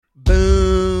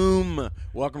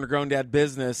Welcome to Grown Dad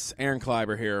Business. Aaron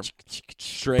Kleiber here,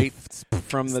 straight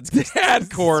from the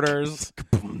dad quarters.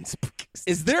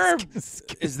 Is there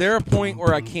a point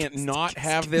where I can't not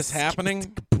have this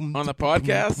happening on the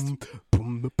podcast?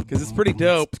 Because it's pretty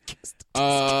dope.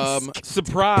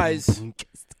 Surprise!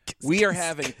 We are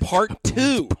having part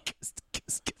 2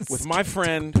 with my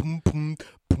friend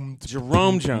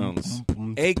Jerome Jones,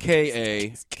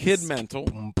 a.k.a. Kid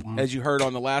Mental, as you heard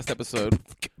on the last episode,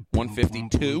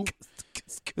 152.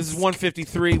 This is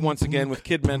 153 once again with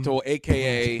Kid Mental,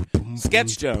 a.k.a.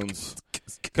 Sketch Jones,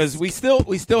 because we still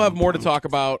have more to talk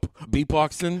about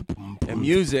beatboxing and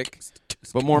music,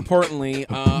 but more importantly,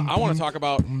 I want to talk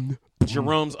about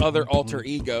Jerome's other alter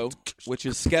ego, which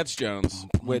is Sketch Jones,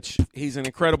 which he's an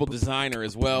incredible designer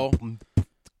as well.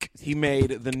 He made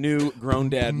the new Grown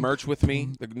Dad merch with me,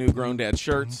 the new Grown Dad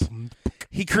shirts.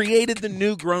 He created the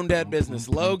new Grown Dad Business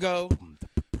logo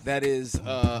that is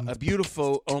a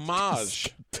beautiful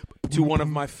homage to one of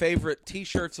my favorite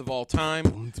T-shirts of all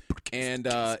time. And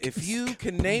if you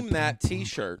can name that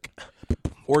T-shirt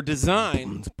or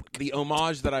design the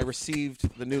homage that I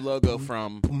received the new logo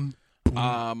from,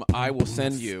 I will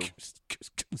send you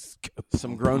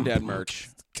some Grown Dad merch,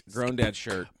 Grown Dad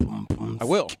shirt. I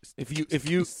will. If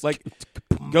you like,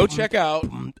 go check out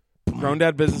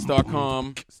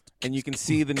growndadbusiness.com and you can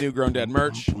see the new Grown Dad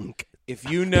merch. If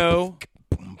you know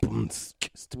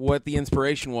what the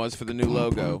inspiration was for the new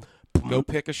logo, go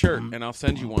pick a shirt and I'll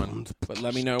send you one. But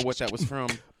let me know what that was from.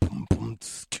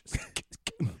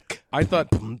 I thought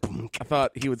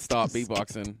he would stop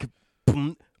beatboxing.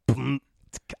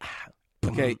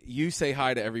 Okay, you say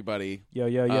hi to everybody. Yo.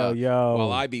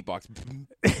 While I beatbox.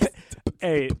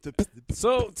 Hey,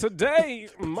 so today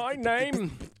my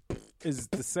name is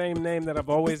the same name that I've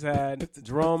always had.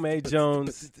 Jerome A.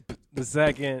 Jones the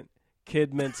second,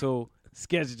 Kid Mental,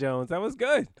 Sketch Jones. That was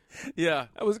good. Yeah,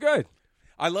 that was good.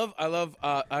 I love.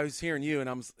 I was hearing you, and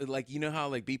I'm like, you know how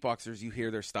like beatboxers, you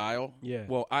hear their style. Yeah.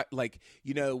 Well, I like,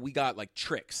 you know, we got like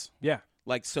tricks. Yeah.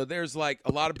 Like, so there's like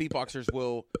a lot of beatboxers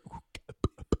will.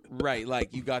 Right,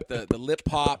 like you got the lip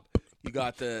pop, you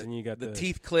got the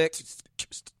teeth click.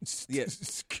 Yeah.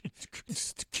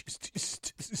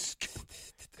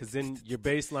 Because then your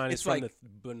bass line is from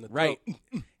the right.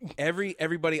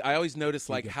 Everybody, I always notice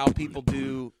like how people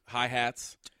do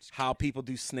hi-hats, how people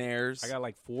do snares. I got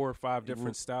like 4 or 5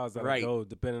 different styles that I go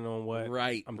depending on what.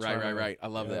 Right. I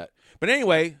love that. But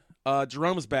anyway,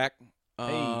 Jerome is back.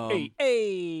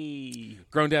 Hey.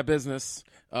 Grown Dad Business.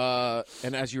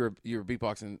 And as you were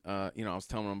beatboxing, I was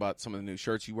telling him about some of the new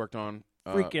shirts you worked on.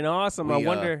 Freaking awesome. I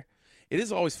wonder. It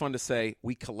is always fun to say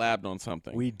we collabed on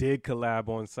something. We did collab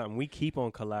on something. We keep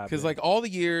on collabing. Because like all the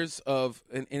years of,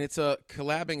 and it's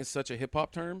collabing is such a hip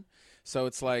hop term. So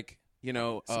it's like,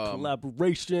 it's a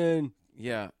collaboration.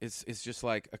 Yeah. It's just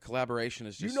like a collaboration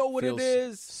is just, you know what it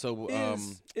is? So,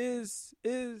 is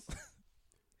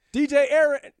DJ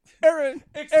Aaron.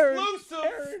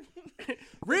 Exclusive.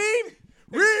 Remix!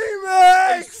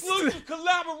 Exclusive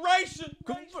collaboration!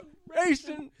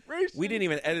 Ration. We didn't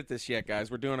even edit this yet,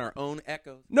 guys. We're doing our own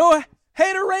echoes. No,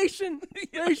 hateration.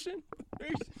 Ration.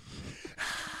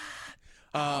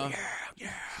 Yeah.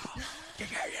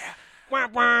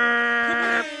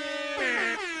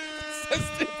 So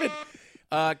stupid.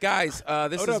 Guys,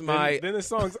 this is my... Then the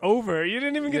song's over. You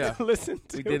didn't even get to listen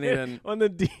to we didn't it even... on the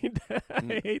D.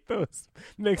 I hate those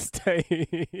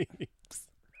mixtapes.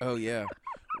 Oh, yeah.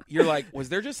 You're like, was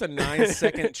there just a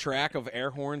 9-second track of air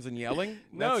horns and yelling?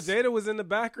 No, Jada was in the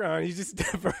background. You just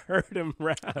never heard him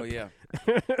rap. Oh, yeah.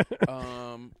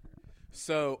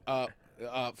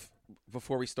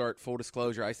 Before we start, full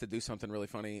disclosure, I used to do something really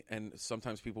funny, and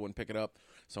sometimes people wouldn't pick it up.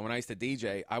 So when I used to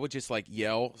DJ, I would just like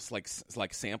yell,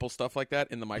 like sample stuff like that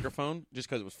in the microphone, just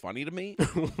because it was funny to me.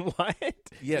 What?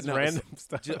 Yeah, just random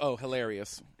stuff.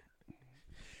 Hilarious.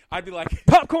 I'd be like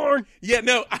popcorn. Yeah,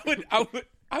 no,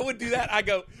 I would do that. I'd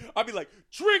be like,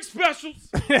 drink specials,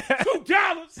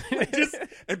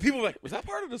 $2. And people were like, was that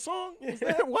part of the song? Was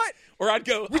that what? Or I'd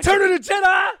go, Return of the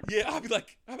Jedi. Yeah, I'd be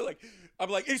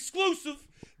like, exclusive,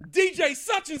 DJ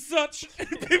such and such.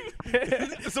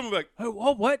 Someone would be like,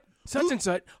 oh, what? Such and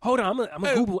such. Hold on, I'm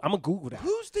gonna Google that.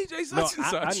 Who's DJ such and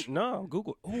such? No,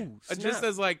 Google. Ooh, just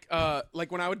as like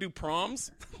when I would do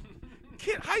proms,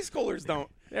 high schoolers don't.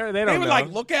 They don't would know. like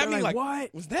look at me like,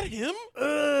 what? Was that him?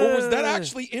 Or was that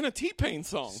actually in a T-Pain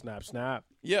song? Snap.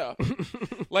 Yeah.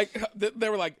 Like, they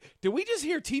were like, did we just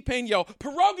hear T-Pain yell,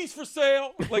 pierogies for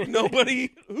sale? Like,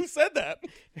 nobody, who said that?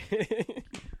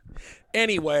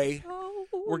 Anyway,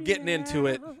 we're getting into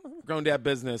it. Grown Dad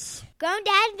Business. Grown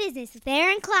Dad Business with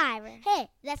Aaron Kleiber. Hey,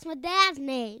 that's my dad's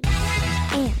name.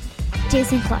 And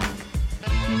Jason Clark.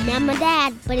 Not my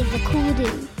dad, but he's a cool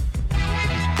dude.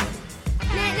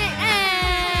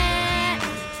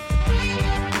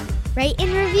 Rate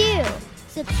and review.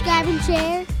 Subscribe and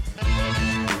share.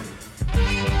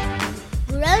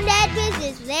 Grown Dad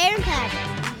Business with Aaron Clapper.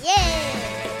 Yeah!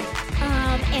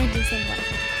 And just sing one.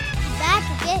 Back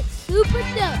to get super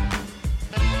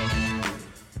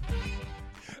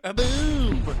dope.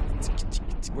 Boom!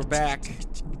 We're back.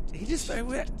 He just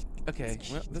okay.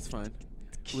 Well, that's fine.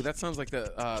 Ooh, that sounds like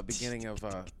the beginning of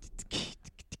that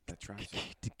track.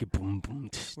 We're on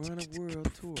a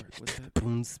world tour. What's that?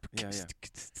 Yeah.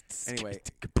 Anyway.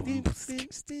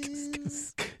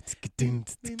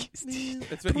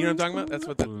 That's what, you know what I'm talking about? That's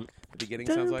what the beginning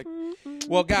sounds like.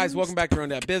 Well, guys, welcome back to Grown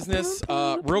Dad Business.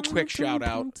 Real quick shout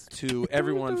out to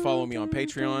everyone following me on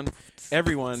Patreon.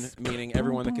 Everyone, meaning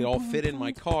everyone that could all fit in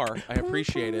my car. I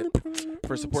appreciate it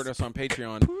for supporting us on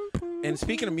Patreon. And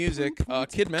speaking of music,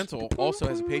 Kid Mental also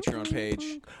has a Patreon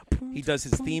page. He does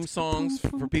his theme songs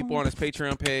for people on his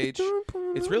Patreon page.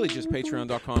 It's really just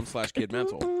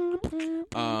patreon.com/kidmental.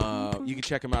 You can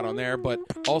check him out on there, but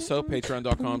also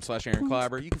patreon.com/Aaron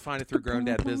Clabber. You can find it through Grown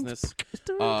Dad Business.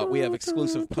 We have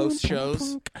exclusive post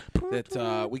shows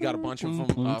that we got a bunch of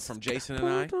them from Jason and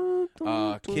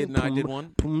I. Kid and I did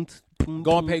one.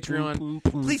 Go on Patreon.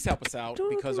 Please help us out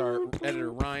because our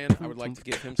editor Ryan, I would like to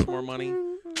give him some more money.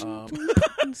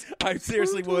 I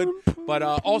seriously would. But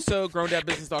also,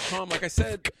 growndadbusiness.com. Like I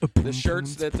said, the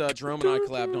shirts that Jerome and I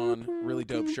collabed on, really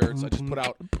dope shirts. I just put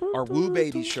out our Woo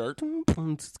Baby shirt.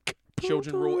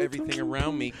 Children rule everything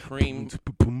around me. Cream.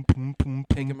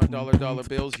 Taking my dollar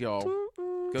bills, y'all.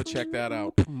 Go check that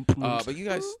out. But you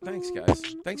guys, thanks, guys.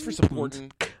 Thanks for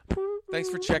supporting. Thanks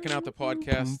for checking out the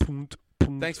podcast.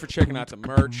 Thanks for checking out the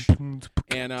merch.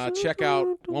 And check out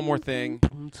one more thing.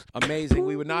 Amazing.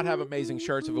 We would not have amazing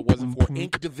shirts if it wasn't for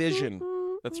Ink Division.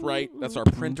 That's right. That's our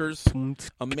printers.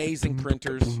 Amazing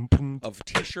printers of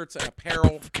T-shirts and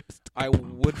apparel. I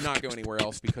would not go anywhere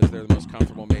else because they're the most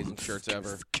comfortable, amazing shirts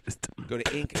ever. Go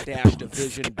to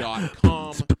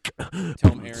ink-division.com.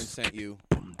 Tell them Aaron sent you.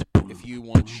 If you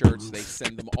want shirts, they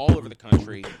send them all over the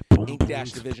country.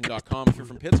 Ink-division.com. If you're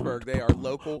from Pittsburgh, they are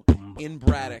local in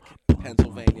Braddock,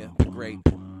 Pennsylvania. The great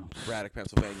Braddock,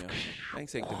 Pennsylvania.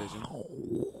 Thanks, Ink Division.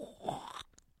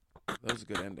 That was a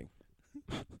good ending.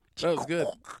 That was good.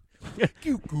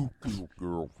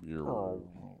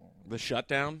 The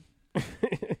shutdown?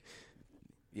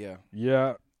 Yeah.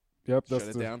 Yeah. Yep. Shut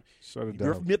it down. Shut it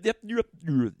down.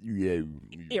 Yeah.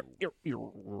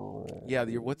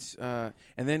 What's and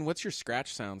then what's your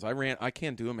scratch sounds? I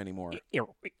can't do them anymore.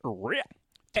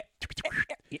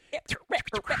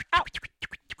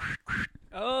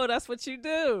 Oh, that's what you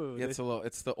do. Yeah,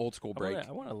 it's the old school break.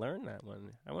 I want to learn that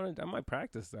one. I might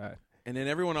practice that. And then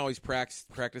everyone always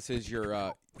practices your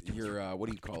what do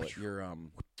you call it?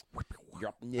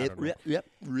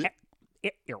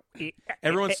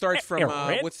 Everyone starts from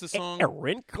what's the song?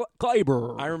 Aaron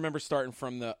Clabber. I remember starting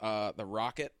from the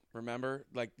Rocket. Remember,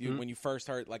 like when you first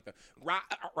started, like the rock.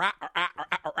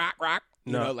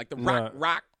 You know, like the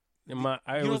rock.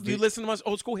 You listen to much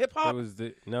old school hip hop? What was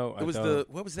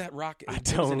that rocket? I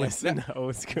don't listen to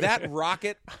old school. That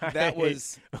rocket, that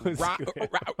was rock.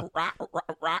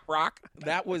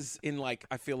 That was in like,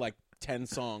 I feel like 10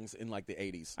 songs in like the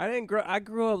 80s. I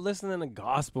grew up listening to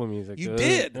gospel music. You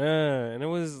did? And it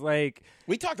was like.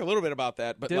 We talked a little bit about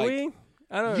that, but did we?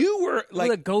 I don't know. You were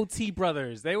like. The Goatee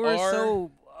Brothers. They were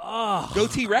so. Oh.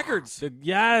 Goatee Records.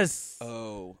 Yes.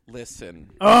 Oh, listen.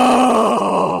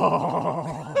 Oh.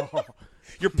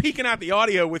 You're peeking out the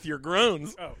audio with your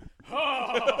groans.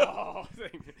 Oh.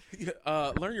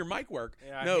 Learn your mic work.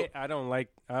 Yeah, I don't like.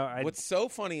 What's so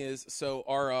funny is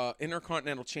our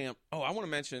Intercontinental champ. Oh, I want to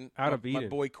mention my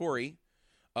boy Corey.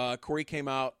 Corey came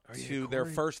out to their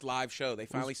first live show. They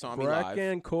finally saw me live.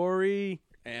 And Corey.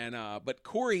 And but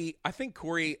Corey, I think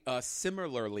Corey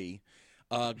similarly.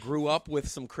 Grew up with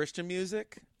some Christian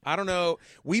music. I don't know.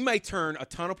 We may turn a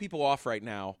ton of people off right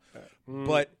now,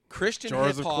 but Christian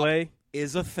hip-hop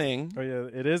is a thing. Oh, yeah,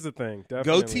 it is a thing.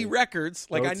 Definitely. Goatee Records.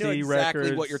 Like, I know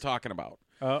exactly what you're talking about.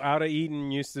 Out of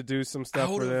Eden used to do some stuff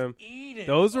for them. Eden.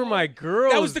 Those were my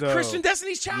girls. That was the Christian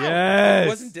Destiny's Child. Yes.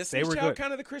 Wasn't Destiny's Child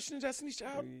kind of the Christian Destiny's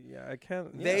Child? Yeah, I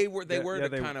can't. Yeah. They were the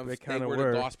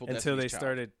gospel until they Destiny's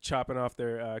started chopping off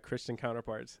their Christian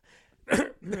counterparts.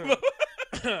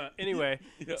 Anyway,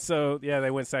 so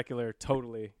they went secular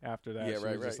totally after that. Yeah,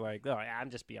 right. Just like, I'm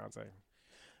just Beyonce.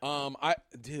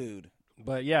 Dude.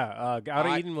 But Out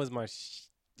of Eden was my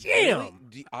jam.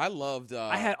 I loved.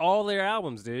 I had all their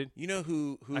albums, dude. You know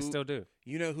who I still do.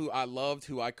 You know who I loved?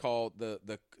 Who I call the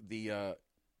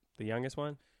youngest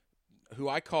one? Who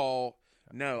I call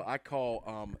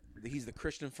He's the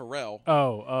Christian Pharrell.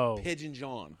 Oh. Pigeon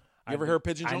John. You ever heard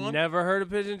Pigeon John? I never heard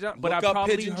of Pigeon John, but Look I up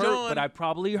probably Pigeon heard. John. But I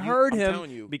probably heard I'm him telling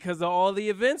you. because of all the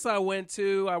events I went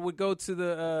to. I would go to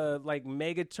the like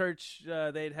mega church.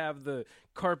 They'd have the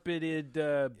carpeted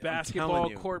basketball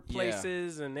court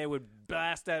places, and they would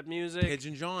blast that music.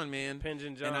 Pigeon John, man.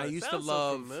 Pigeon John. And I used to Sounds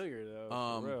love. so familiar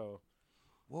though. For real.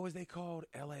 What was they called?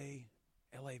 L.A.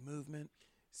 Movement.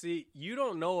 See, you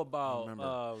don't know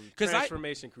about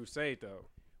Transformation Crusade though.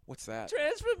 What's that?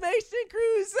 Transformation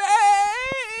Crusade.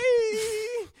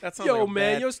 That sounds Yo, like a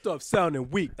man, bad- your stuff sounding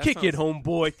weak. That Kick it, sounds-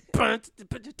 homeboy.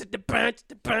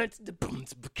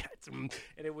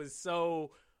 And it was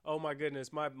so. Oh my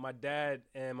goodness, my dad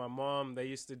and my mom, they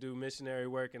used to do missionary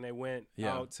work, and they went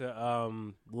out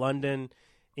to London,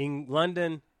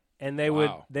 and they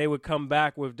would come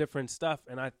back with different stuff.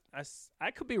 And I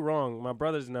could be wrong. My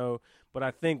brothers know, but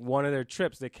I think one of their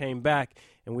trips they came back,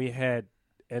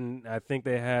 and I think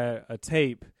they had a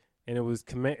tape, and it was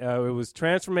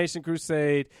Transformation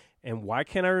Crusade. And why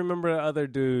can't I remember the other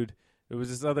dude? It was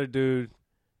this other dude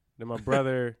that my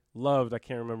brother loved. I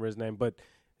can't remember his name, but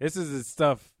this is the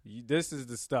stuff. This is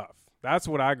the stuff. That's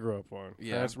what I grew up on.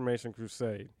 Yeah. Transformation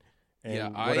Crusade.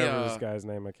 And whatever this guy's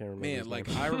name, I can't remember. Man, his like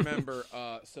name. I remember.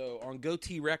 So on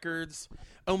Goatee Records.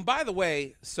 By the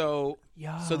way, so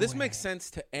this makes sense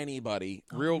to anybody.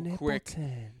 Real quick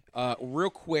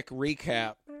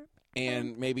recap,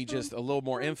 and maybe just a little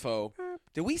more info.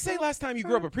 Did we say last time you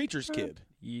grew up a preacher's kid?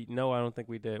 No, I don't think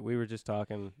we did. We were just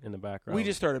talking in the background. We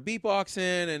just started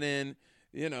beatboxing, and then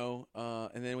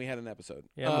and then we had an episode.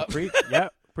 Yeah,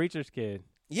 preacher's kid.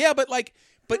 Yeah, but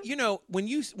when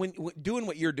doing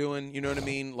what you're doing, you know what I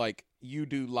mean? Like you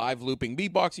do live looping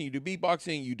beatboxing,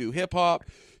 you do hip hop,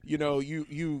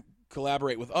 you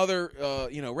collaborate with other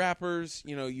rappers,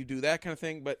 you do that kind of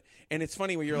thing. And it's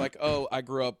funny when you're like, oh, I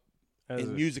grew up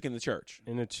in music in the church.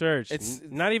 In the church. It's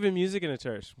not even music in the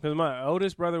church. Because my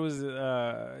oldest brother is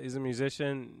a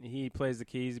musician. He plays the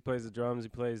keys, he plays the drums, he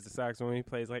plays the saxophone, he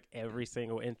plays like every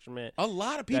single instrument. A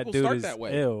lot of people start that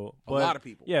way. A lot of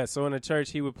people. Yeah, so in the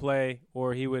church he would play,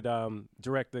 or he would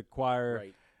direct the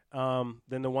choir. Right.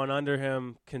 Then the one under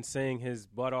him can sing his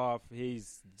butt off.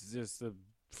 He's just a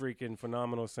freaking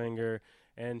phenomenal singer.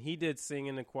 And he did sing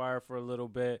in the choir for a little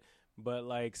bit, but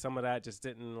like some of that just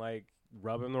didn't like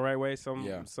rub him the right way. So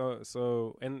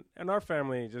and our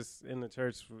family just in the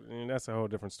church, that's a whole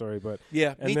different story. But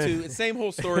yeah, me too. It's same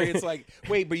whole story. It's like,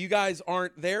 wait, but you guys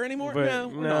aren't there anymore? No,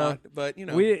 we're not. But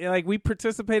we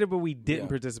participated, but we didn't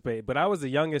participate. But I was the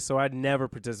youngest, so I'd never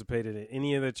participated in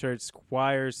any of the church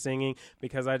choirs singing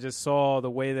because I just saw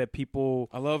the way that people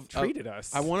treated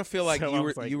us. I want to feel like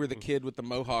you were the kid with the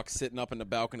mohawk sitting up in the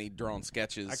balcony drawing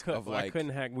sketches.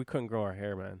 We couldn't grow our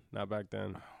hair, man. Not back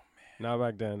then. Not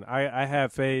back then. I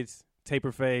had fades,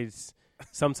 taper fades.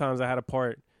 Sometimes I had a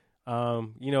part.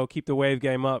 Keep the wave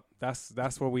game up.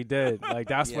 That's what we did. Like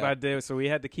that's what I did. So we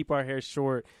had to keep our hair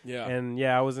short. Yeah. And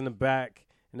I was in the back.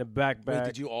 Wait,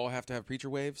 did you all have to have preacher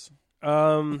waves?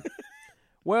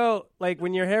 Well, like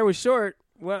when your hair was short.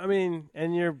 Well, I mean,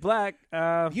 and you're black.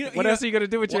 What else are you gonna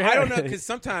do with your hair? I don't know, because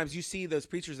sometimes you see those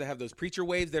preachers that have those preacher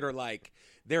waves that are like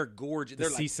they're gorgeous.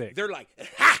 They're seasick. They're like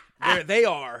ha. There they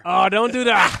are. Oh, don't do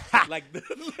that. like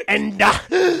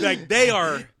they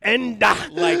are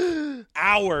like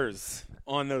hours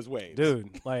on those waves.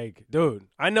 Dude,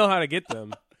 I know how to get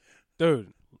them.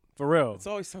 Dude, for real. It's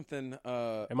always something.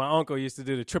 And my uncle used to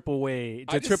do the triple wave,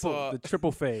 the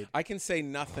triple fade. I can say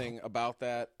nothing about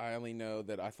that. I only know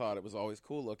that I thought it was always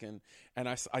cool looking. And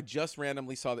I just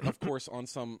randomly saw that, of course, on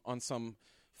some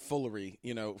foolery,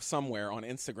 somewhere on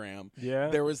Instagram. Yeah.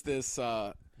 There was this,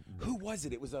 who was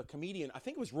it? It was a comedian. I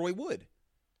think it was Roy Wood.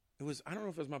 I don't know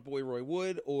if it was my boy Roy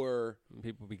Wood or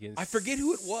people begin. I forget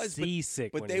who it was,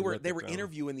 but they were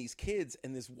interviewing these kids,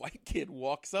 and this white kid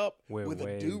walks up with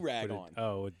a do-rag on.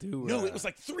 Oh, a do-rag. No, it was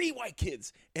like 3 white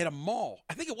kids at a mall.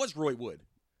 I think it was Roy Wood.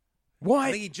 What?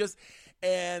 I think he just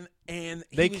and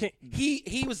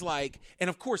he was like, and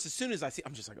of course, as soon as I see,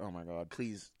 I'm just like, oh my God,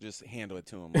 please just handle it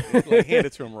to him, hand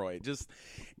it to him, Roy.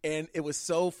 And it was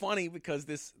so funny because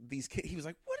these kids, he was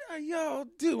like, what are y'all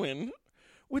doing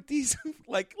with these?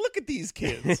 Like, look at these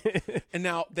kids. And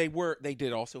now they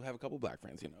did also have a couple black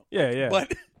friends, Yeah.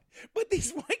 But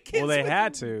these white kids, well, they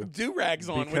had to do-rags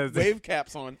on with wave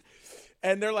caps on,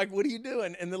 and they're like, what are you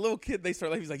doing? And the little kid, they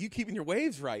start like, he's like, you keeping your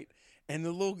waves right? And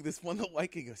this one little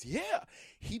white kid goes, yeah.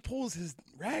 He pulls his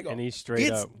rag off. And he's straight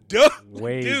up.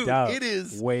 Waved dude, up. It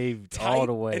is waved tight. all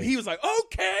the way. And he was like,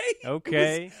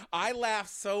 okay. I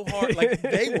laughed so hard. Like,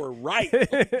 they were right.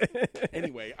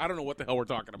 Anyway, I don't know what the hell we're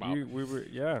talking about. We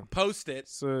were, Post it.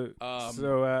 So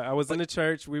I was in the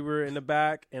church. We were in the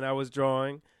back, and I was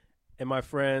drawing. and my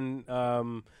friend,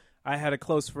 I had a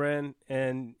close friend,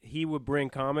 and he would bring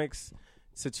comics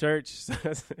to church.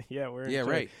 Yeah, we're in church.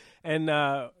 Right. And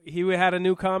he had a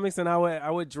new comics, and I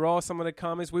would draw some of the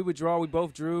comics. We would draw. We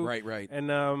both drew. Right. And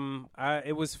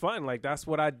it was fun. Like, that's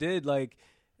what I did. Like,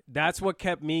 that's what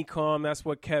kept me calm. That's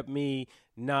what kept me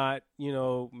not,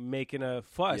 making a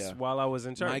fuss while I was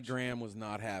in church. My gram was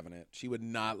not having it. She would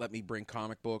not let me bring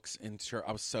comic books in church.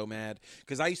 I was so mad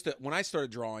because when I started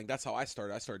drawing, that's how I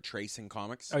started. I started tracing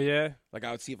comics. Oh, yeah? Like,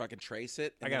 I would see if I could trace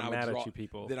it. And I got mad at you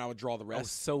people. Then I would draw the rest. I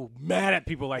was so mad at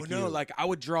people like you. No, like, I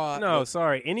would draw. No,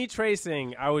 sorry. Any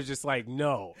tracing, I was just like,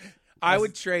 no. I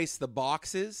would trace the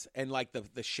boxes and, like,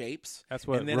 the shapes. That's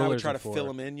what And then I would try to for. fill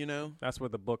them in, That's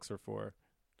what the books are for.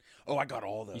 Oh, I got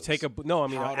all those. You take an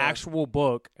actual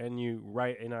book, and you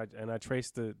write, and I trace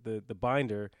the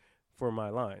binder for my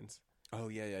lines. Oh,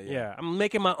 yeah. Yeah, I'm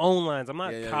making my own lines. I'm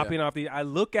not copying off these. I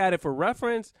look at it for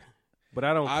reference, but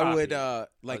I don't copy. I would,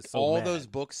 like, all those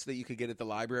books that you could get at the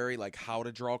library, like How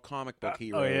to Draw Comic Book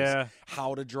Heroes,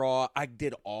 How to Draw. I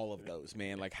did all of those,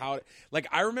 man. Like,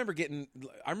 I remember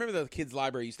the kids'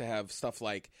 library used to have stuff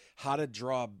like How to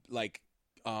Draw, like,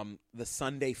 the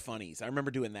Sunday Funnies. I remember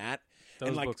doing that.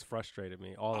 Those books frustrated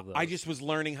me, all of those. I just was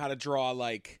learning how to draw,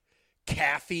 like,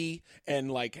 Kathy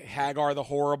and, like, Hagar the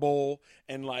Horrible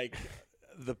and, like,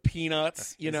 the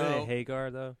Peanuts, Is it Hagar,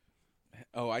 though?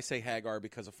 Oh, I say Hagar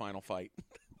because of Final Fight.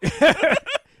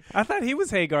 I thought he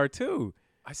was Hagar, too.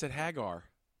 I said Hagar.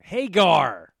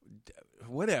 Hagar!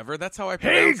 Whatever, that's how I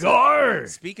pronounce Hagar! it.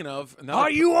 Speaking of...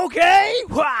 Are you okay?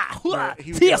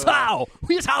 Here's how.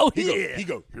 He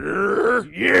go.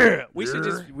 Yeah. We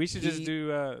should just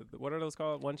do what are those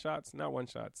called? One shots? Not one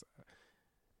shots.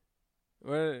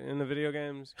 What in the video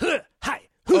games? Hi.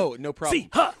 Oh, no problem.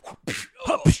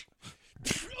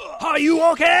 Are you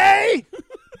okay?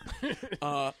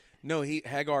 No,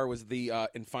 Hagar was the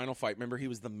in Final Fight. Remember, he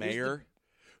was the mayor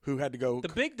who had to go. The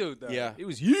big dude, though. Yeah, he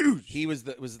was huge. He was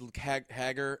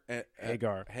Hagar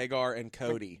and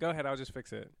Cody. Go ahead, I'll just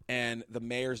fix it. And the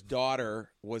mayor's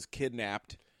daughter was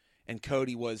kidnapped, and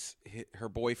Cody was her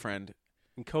boyfriend.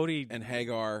 And Cody and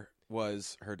Hagar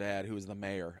was her dad, who was the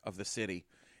mayor of the city.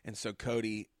 And so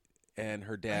Cody and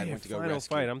her dad went to go Final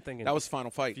rescue. Fight. I'm thinking that was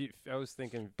Final Fight. I was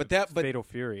thinking, but Fatal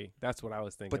Fury. That's what I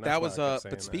was thinking. But that was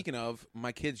But speaking of,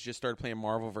 my kids just started playing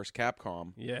Marvel vs.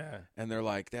 Capcom. Yeah, and they're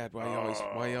like, Dad, why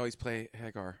you always play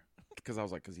Hagar? Because I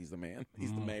was like, because he's the man,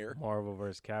 he's the mayor. Marvel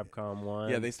vs. Capcom 1.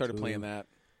 Yeah, they started playing that.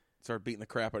 Started beating the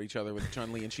crap out of each other with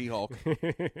Chun-Li and She-Hulk.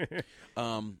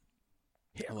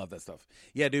 I love that stuff.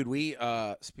 Yeah, dude. We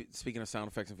speaking of sound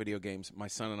effects and video games, my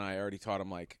son and I already taught him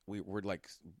like we're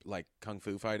like kung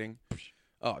fu fighting.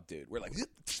 Oh, dude, we're like,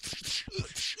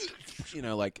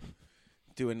 like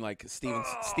doing like Steven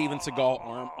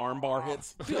Seagal armbar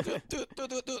hits.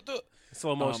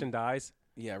 Slow motion dies.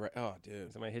 Yeah, right. Oh,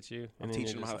 dude, Somebody hits you. I'm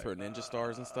teaching him how to throw ninja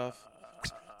stars and stuff.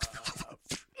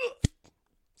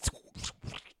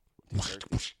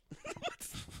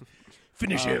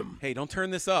 Finish him. Hey, don't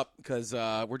turn this up because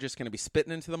we're just going to be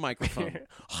spitting into the microphone.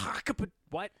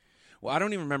 What? Well, I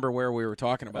don't even remember where we were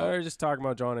talking about. We were just talking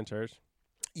about drawing in church.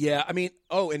 Yeah, I mean,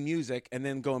 and music, and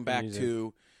then going back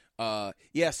to, so,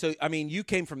 I mean, you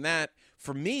came from that.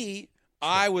 For me,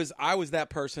 I was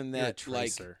that person that,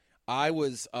 like, I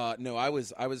was a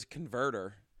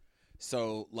converter.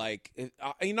 So, like,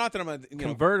 not that I'm a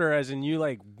converter, as in you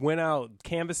like went out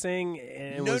canvassing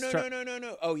and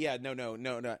no. Oh yeah,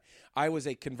 no. I was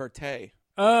a convertee.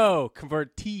 Oh,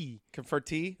 convertee,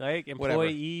 like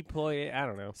employee. I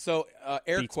don't know. So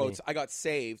air quotes. Me. I got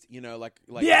saved. Like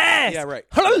yes, yeah, right.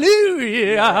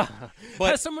 Hallelujah. Yeah.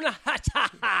 But so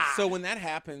when that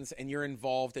happens and you're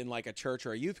involved in like a church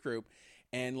or a youth group.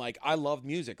 And, like, I loved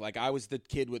music. Like, I was the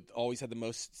kid always had the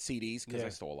most CDs because I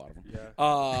stole a lot of them. Yeah.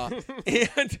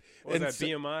 And that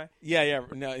BMI? Yeah.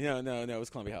 No. It was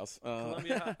Columbia House.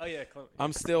 Columbia? Oh, yeah.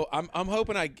 I'm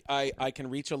hoping I can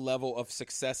reach a level of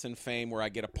success and fame where I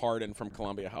get a pardon from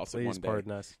Columbia House one day. Please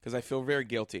pardon us. Because I feel very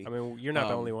guilty. I mean, you're not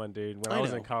the only one, dude. When I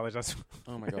was in college,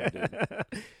 Oh, my God,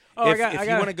 dude. Oh, if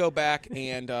you want to go back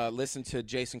and listen to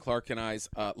Jason Clark and I's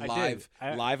live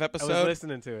episode. I was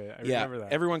listening to it. I remember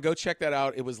that. Everyone go check that out.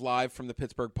 It was live from the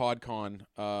Pittsburgh PodCon.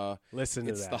 Listen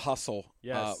to that. It's the hustle.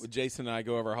 Yes. Jason and I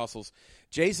go over our hustles.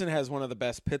 Jason has one of the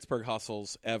best Pittsburgh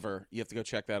hustles ever. You have to go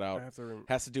check that out.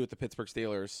 Has to do with the Pittsburgh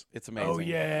Steelers. It's amazing. Oh,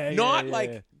 yeah. Not yeah, like...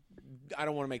 Yeah. I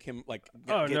don't want to make him like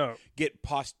get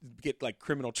like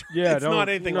criminal. Yeah, it's not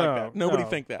anything like that. Nobody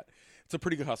think that. It's a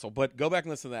pretty good hustle, but go back and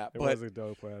listen to that. It was a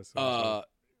dope class.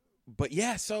 But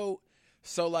yeah, so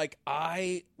like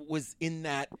I was in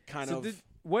that kind of.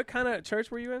 What kind of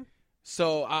church were you in?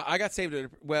 So I got saved.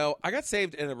 I got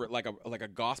saved in a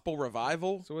gospel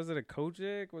revival. So was it a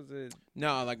Kojic? Was it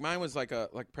No, like mine was like a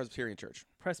Presbyterian church.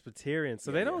 Presbyterian?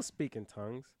 So they don't speak in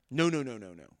tongues. No.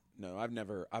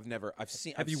 I've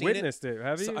seen. Have you witnessed it?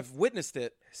 Have you? So I've witnessed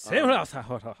it. Yeah, I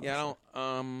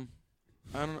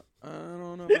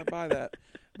don't know if I buy that.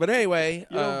 But anyway,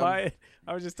 you don't buy it.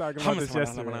 I was just talking about this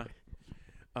yesterday.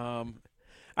 I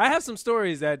have some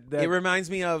stories that it reminds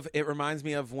me of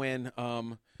when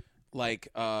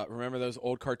remember those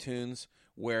old cartoons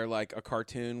where like a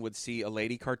cartoon would see a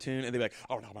lady cartoon and they'd be like,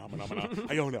 oh no, I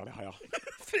don't know.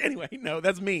 Anyway, no,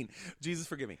 that's mean. Jesus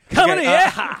forgive me. Come to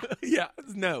yeah. Yeah,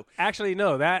 no. Actually,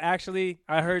 no.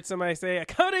 I heard somebody say,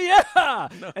 come to yeah.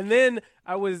 No. And then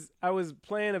I was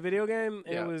playing a video game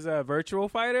and it was a Virtual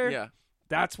Fighter. Yeah.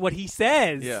 That's what he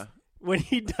says. Yeah. When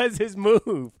he does his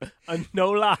move,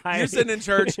 no lie. You're sitting in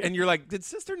church and you're like, did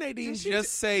Sister Nadine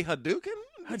just say Hadouken?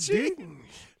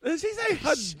 Did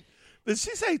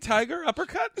she say tiger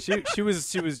uppercut? She was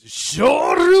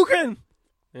Shoryuken,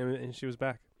 and she was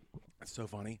back. That's so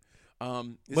funny.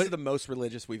 This is the most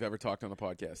religious we've ever talked on the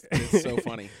podcast. It's so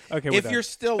funny. Okay, if you're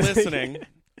still listening,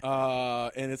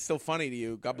 and it's still funny to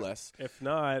you, God bless. If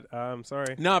not, I'm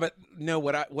sorry.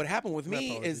 What happened with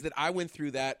me is that I went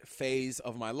through that phase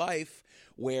of my life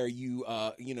where you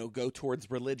go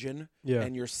towards religion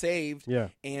and you're saved. Yeah.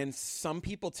 And some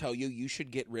people tell you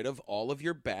should get rid of all of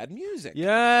your bad music.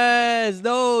 Yes.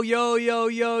 No.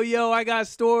 Yo. I got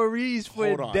stories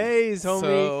for days, homie.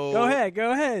 So,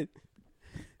 go ahead.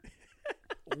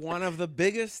 One of the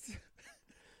biggest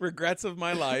regrets of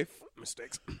my life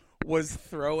was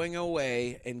throwing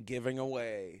away and giving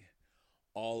away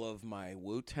all of my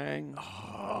Wu-Tang,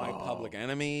 my Public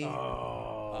Enemy,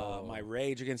 my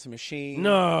Rage Against the Machine,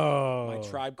 my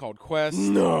Tribe Called Quest,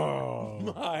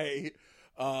 my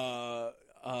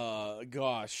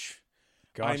gosh,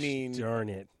 I mean, darn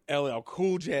it, LL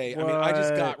Cool J. What? I mean, I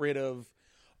just got rid of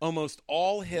almost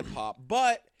all hip hop,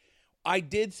 but I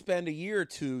did spend a year or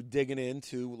two digging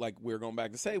into, like we were going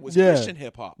back to say, was Christian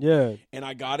hip hop. Yeah. And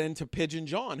I got into Pigeon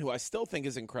John, who I still think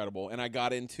is incredible. And I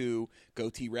got into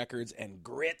Goatee Records and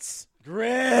Grits.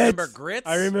 Remember Grits?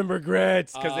 I remember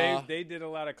Grits because they did a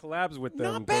lot of collabs with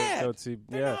them. Not bad.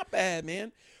 They're not bad,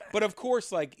 man. But of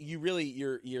course, like you're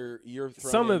throwing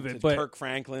some of it, but Kirk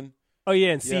Franklin. Oh yeah,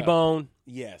 and C-Bone.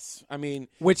 Yes, I mean,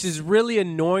 which is really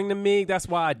annoying to me. That's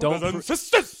why I don't.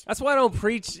 That's why I don't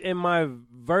preach in my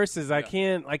verses. I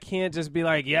can't just be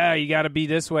like, yeah, you got to be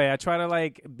this way. I try to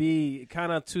like be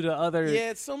kind of to the other. Yeah,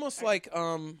 it's almost like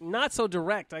not so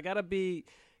direct. I gotta be.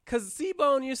 Cause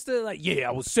C-Bone used to like, yeah,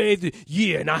 I was saved,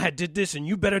 yeah, and I did this, and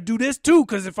you better do this too,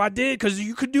 cause if I did, cause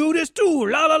you could do this too,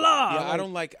 la la la. Yeah, I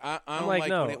don't like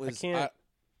no, when it was.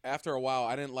 After a while,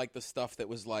 I didn't like the stuff that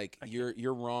was like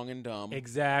you're wrong and dumb.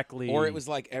 Exactly. Or it was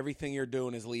like everything you're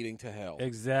doing is leading to hell.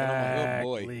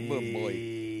 Exactly. And I'm like,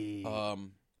 oh boy.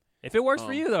 If it works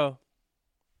for you though,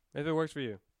 if it works for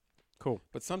you, cool.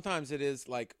 But sometimes it is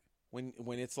like when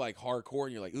it's like hardcore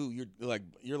and you're like, ooh,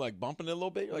 you're like bumping it a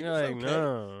little bit. You're like, it's okay.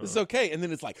 No. This is okay. And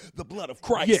then it's like the blood of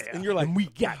Christ, and you're like, and we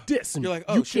got this. And you're like,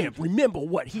 oh, you shit. can't remember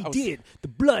what he did. The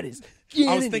blood is.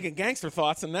 I was thinking gangster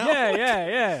thoughts, and now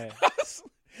yeah.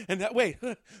 And that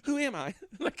who am I?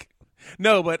 Like,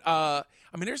 no, but I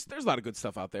mean, there's a lot of good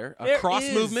stuff out there.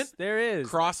 Cross Movement, there is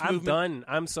Cross Movement. I'm done.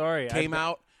 I'm sorry. Came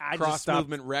out. Cross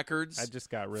Movement Records. I just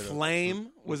got rid of Flame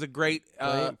was a great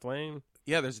Flame.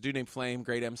 Yeah, there's a dude named Flame,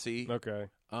 great MC. Okay.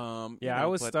 I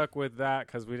was stuck with that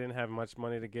because we didn't have much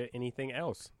money to get anything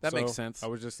else. That makes sense. I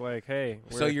was just like, hey.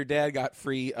 So your dad got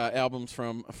free albums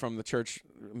from the church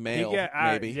mail,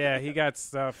 maybe. Yeah, he got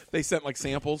stuff. They sent like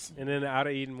samples. And then Out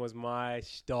of Eden was my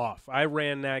stuff. I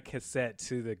ran that cassette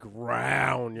to the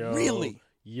ground, yo. Really?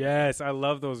 Yes, I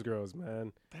love those girls,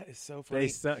 man. That is so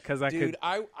funny. Dude,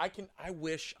 I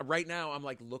wish right now I'm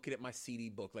like looking at my CD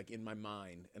book like in my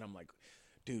mind, and I'm like,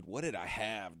 dude, what did I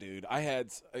have, dude?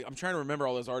 I'm trying to remember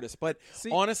all those artists, but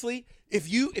honestly,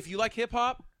 if you like hip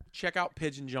hop, check out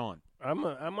Pigeon John. I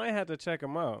might have to check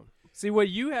them out. See, what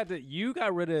you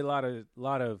got rid of a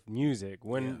lot of music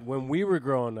when we were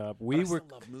growing up. I still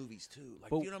love movies too.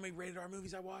 Like, you know how many rated R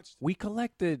movies I watched? We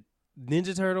collected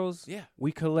Ninja Turtles. Yeah.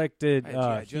 We collected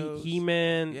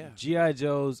He-Man, G.I.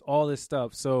 Joes, all this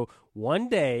stuff. So one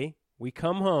day we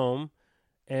come home.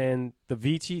 And the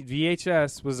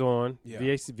VHS was on,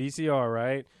 VCR,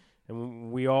 right?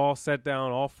 And we all sat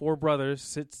down, all four brothers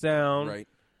sits down, right?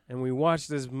 And we watched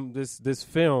this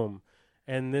film.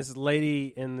 And this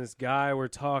lady and this guy were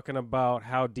talking about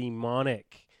how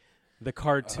demonic the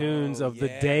cartoons of the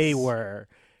day were.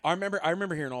 I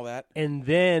remember hearing all that. And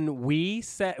then we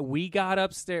got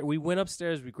upstairs. We went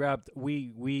upstairs.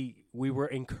 We were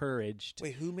encouraged.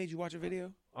 Wait, who made you watch a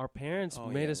video? Our parents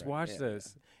made us watch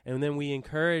this. Yeah. And then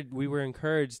we were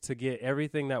encouraged to get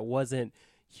everything that wasn't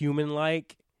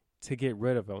human-like to get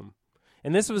rid of them.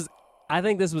 And I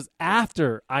think this was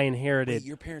after I inherited. Wait,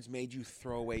 your parents made you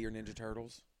throw away your Ninja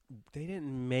Turtles? They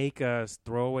didn't make us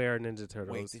throw away our Ninja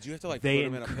Turtles. Wait, did you have to put they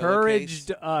them in a encouraged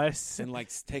pillowcase us and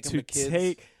take them to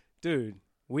kids? Dude,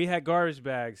 we had garbage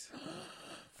bags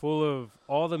full of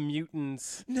all the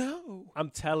mutants. No,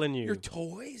 I'm telling you, your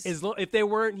toys. If they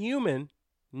weren't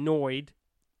humanoid,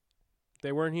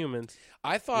 they weren't humans.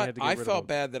 I felt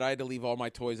bad that I had to leave all my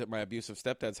toys at my abusive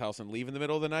stepdad's house and leave in the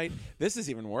middle of the night. This is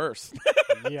even worse.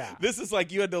 Yeah. This is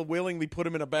like you had to willingly put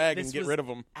them in a bag and get rid of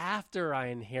them. After I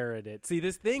inherited. See,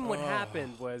 what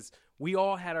happened was we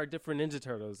all had our different Ninja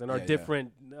Turtles and our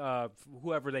different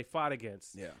whoever they fought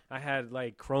against. Yeah. I had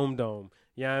like Chrome Dome.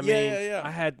 Yeah, I mean, yeah.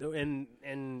 I had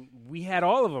and we had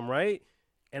all of them, right?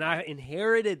 And I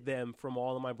inherited them from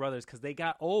all of my brothers because they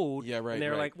got old. Yeah, right. And they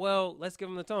were like, well, let's give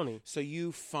them to Tony. So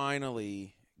you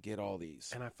finally get all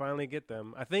these. And I finally get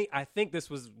them. I think this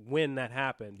was when that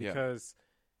happened because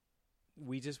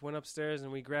we just went upstairs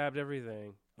and we grabbed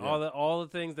everything. Yeah. All the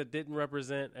things that didn't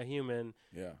represent a human,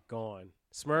 gone.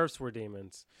 Smurfs were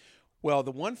demons. Well,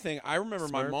 the one thing I remember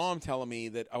Smurfs? my mom telling me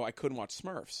that I couldn't watch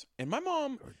Smurfs, and my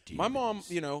mom,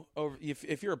 you know,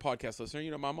 if you're a podcast listener, you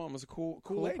know, my mom was a cool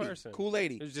lady, person. Cool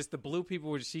lady. It was just the blue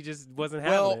people. She just wasn't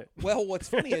having it. Well, what's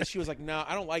funny is she was like, "No,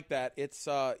 I don't like that. It's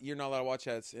you're not allowed to watch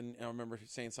that." And I remember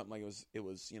saying something like it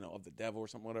was you know of the devil or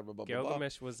something, whatever. Blah, blah, blah.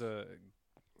 Gilgamesh was a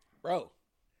bro,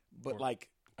 but like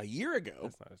a year ago,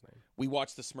 that's not his name. We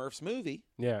watched the Smurfs movie.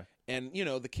 Yeah. And you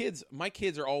know my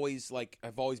kids are always like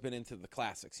I've always been into the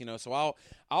classics, you know. So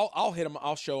I'll hit them.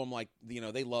 I'll show them like you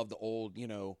know they love the old you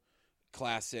know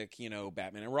classic you know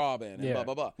Batman and Robin and blah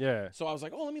blah blah. Yeah. So I was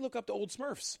like, oh, let me look up the old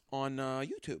Smurfs on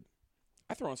YouTube.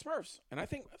 I throw on Smurfs, and I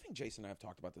think Jason and I have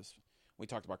talked about this. We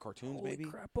talked about cartoons, Holy maybe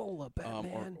crapola,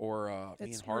 Batman. or me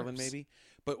and Harlan, maybe.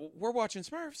 But we're watching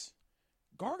Smurfs.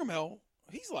 Gargamel.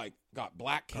 He's like got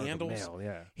black candles.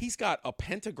 Yeah. He's got a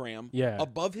pentagram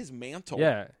above his mantle.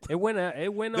 Yeah. It went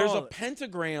There's a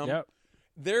pentagram. Yep.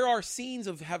 There are scenes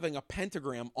of having a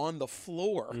pentagram on the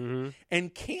floor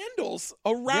and candles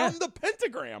around the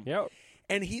pentagram. Yep.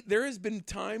 And there has been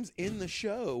times in the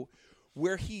show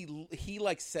where he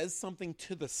like says something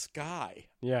to the sky.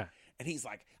 Yeah. And he's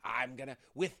like, I'm gonna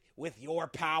with your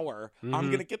power, I'm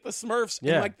gonna get the Smurfs.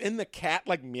 Yeah. And the cat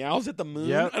like meows at the moon.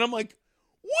 Yep. And I'm like,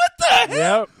 what the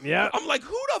hell? Yep. I'm like,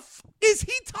 who the is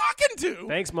he talking to?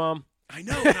 Thanks, Mom. I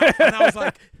know. And I was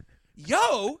like,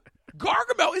 yo,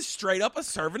 Gargamel is straight up a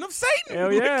servant of Satan.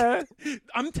 Hell yeah.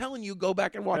 I'm telling you, go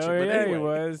back and watch it. But But anyway. he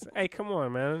was. Hey, come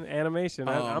on, man. Animation.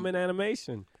 I'm in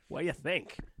animation. What do you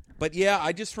think? But yeah,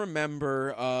 I just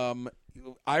remember,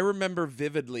 I remember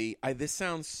vividly, this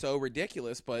sounds so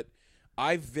ridiculous, but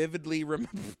I vividly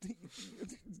remember,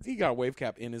 he got a wave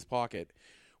cap in his pocket.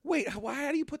 Wait,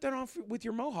 how do you put that on with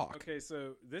your mohawk? Okay,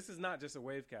 so this is not just a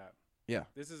wave cap. Yeah.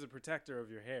 This is a protector of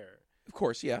your hair. Of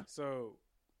course, yeah. So,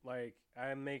 like,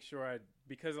 I make sure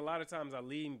because a lot of times I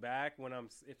lean back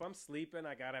if I'm sleeping,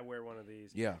 I gotta wear one of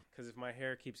these. Yeah. Because if my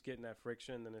hair keeps getting that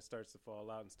friction, then it starts to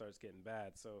fall out and starts getting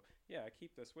bad. So, yeah, I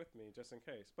keep this with me just in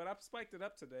case. But I've spiked it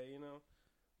up today, you know.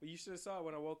 But you should have saw it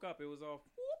when I woke up. It was all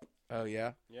whoop. Oh,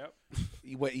 yeah? Yep.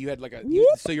 You had like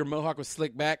so your mohawk was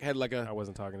slicked back, had like a... I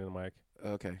wasn't talking to the mic.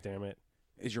 Okay. Damn it.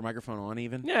 Is your microphone on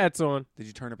even? Yeah, it's on. Did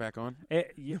you turn it back on?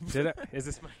 Did I? Is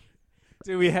this my...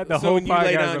 Dude, we had the so whole when you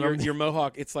lay down podcast. your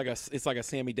mohawk, it's like a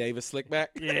Sammy Davis slick back.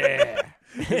 Yeah.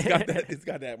 It's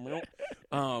got that. What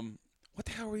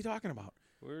the hell were we talking about?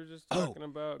 We were just talking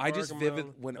about I just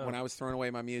when I was throwing away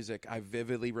my music, I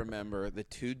vividly remember the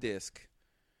 2-disc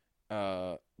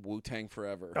Wu-Tang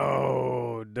Forever.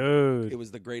 Oh, dude. It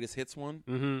was the greatest hits one.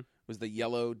 Mm-hmm. It was the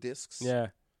yellow discs. Yeah.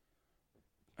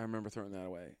 I remember throwing that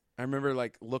away. I remember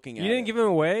like looking at it. You didn't give them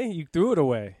away? You threw it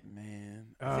away. Man,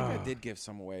 I think I did give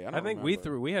some away. I think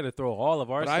remember. we had to throw all of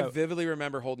our stuff. I vividly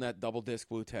remember holding that double disc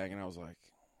Wu-Tang, and I was like,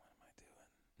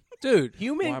 dude,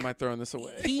 why am I throwing this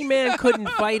away? He-Man couldn't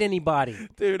fight anybody.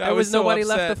 Dude, there was so nobody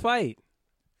upset. left to fight.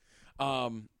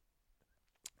 But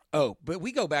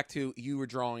we go back to you were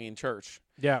drawing in church.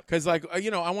 Yeah. Because, like, I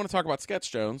want to talk about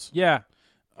Sketch Jones. Yeah.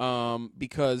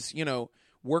 Because,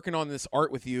 working on this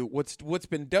art with you, what's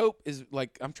been dope is,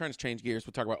 like, I'm trying to change gears.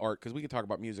 We'll talk about art because we can talk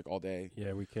about music all day.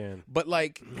 Yeah, we can. But,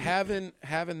 like, having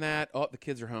that, the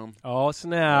kids are home. Oh,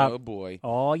 snap. Oh, boy.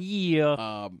 Oh,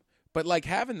 yeah. But, like,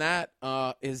 having that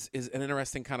is an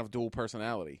interesting kind of dual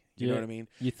personality. You know what I mean?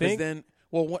 You think? Then,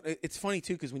 Well, it's funny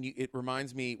too because it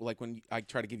reminds me like when I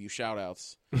try to give you shout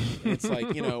outs. It's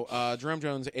like Jerome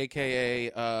Jones,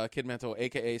 aka Kid Mental,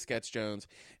 aka Sketch Jones,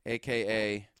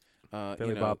 aka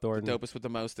Billy Bob Thornton, the dopest with the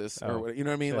mostest, or you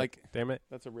know what I mean? Shit. Like, damn it,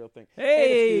 that's a real thing.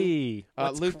 Hey,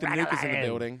 Luke the Nuke is in the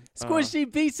building.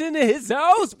 Squishy beats into his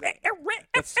house.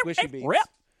 That's Squishy Beats.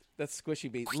 That's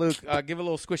Squishy Beats. Luke, give a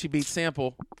little Squishy Beats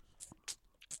sample.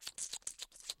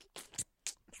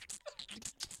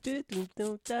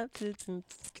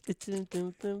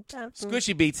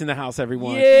 Squishy Beats in the house,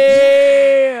 everyone.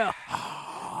 Yeah.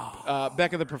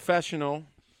 Becca the Professional.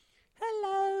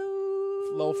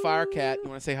 Hello. Little Fire Cat. You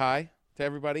want to say hi to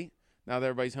everybody? Now that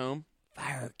everybody's home.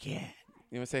 Fire Cat.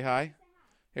 You want to say hi?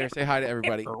 Here, say hi to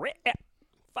everybody.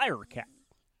 Fire Cat.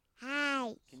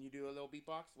 Hi. Can you do a little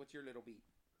beatbox? What's your little beat?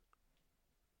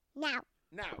 Now.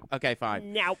 Okay,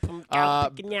 fine. Now.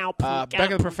 Becca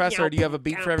the Professor, do you have a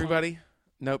beat for everybody?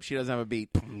 Nope, she doesn't have a beat.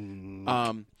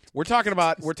 We're talking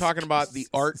about the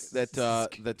art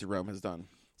that Jerome has done.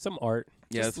 Some art.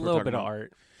 Yeah, just that's a what little we're bit talking of about.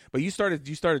 art. But you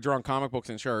started drawing comic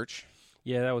books in church,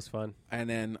 Yeah, that was fun. and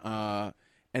then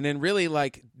really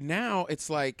like now it's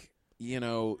like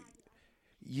you.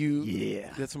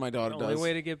 Yeah. That's what my daughter Only does.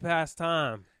 way to get past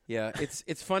time. Yeah,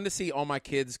 it's fun to see all my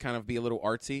kids kind of be a little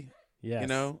artsy. Yes.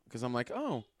 Because I'm like,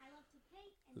 oh.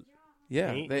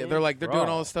 Yeah, Paint they're and like they're doing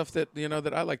draw. all the stuff that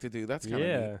that I like to do. That's kind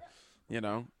of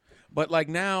Yeah. But like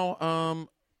now,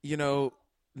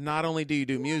 not only do you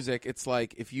do music, it's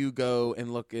like if you go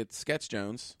and look at Sketch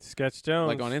Jones, Sketch Jones.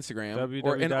 like on Instagram,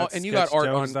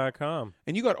 www.sketchjones.com.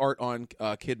 and you got art on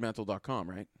kidmental.com,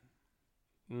 right?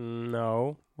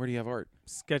 No. Where do you have art?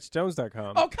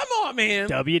 Sketchjones.com. Oh, come on, man.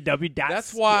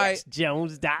 That's why-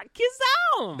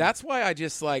 Sketchjones.com. That's why I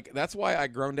just that's why I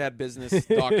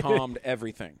growndadbusiness.com'd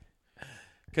everything.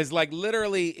 Because like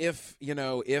literally, if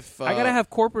I gotta have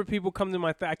corporate people come to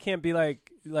my. I can't be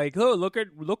like, oh, look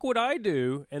what I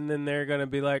do, and then they're gonna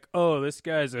be like, oh, this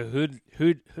guy's a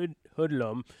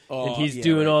hoodlum, and he's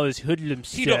doing all this hoodlum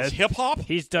stuff. he does hip hop.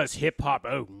 He does hip hop.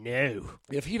 Oh no!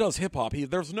 If he does hip hop,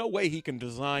 there's no way he can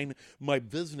design my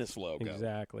business logo.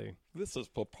 Exactly. This is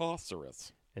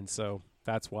preposterous. And so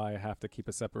that's why I have to keep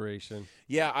a separation.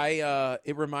 Yeah,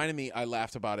 it reminded me. I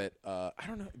laughed about it. I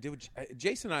don't know.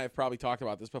 Jason and I have probably talked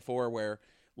about this before, where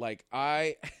like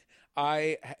I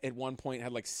at one point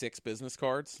had like 6 business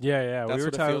cards. Yeah. That's We were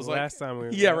what it talking feels like. last time.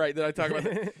 Yeah, right. Did I talk about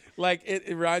that? Like it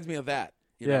reminds me of that.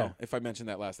 You Yeah. know, if I mentioned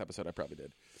that last episode, I probably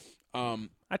did. I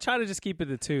try to just keep it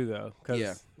to 2 though, because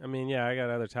Yeah. I mean, I got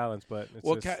other talents, but it's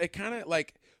Well, just, it kind of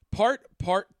like part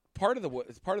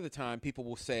of the time people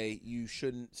will say you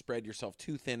shouldn't spread yourself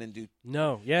too thin and do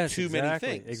too many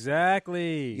things.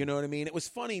 Exactly. You know what I mean? It was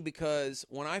funny because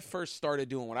when I first started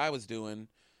doing what I was doing,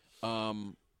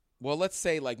 well, let's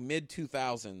say like mid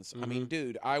 2000s. I mean,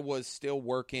 dude, I was still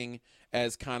working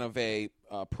as kind of a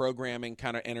programming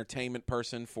kind of entertainment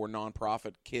person for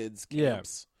nonprofit kids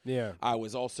camps. Yeah. I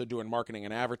was also doing marketing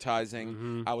and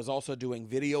advertising. I was also doing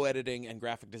video editing and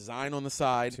graphic design on the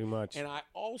side. Too much. And I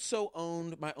also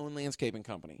owned my own landscaping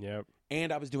company. Yep.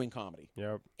 And I was doing comedy.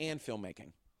 Yep. And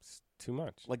filmmaking. It's too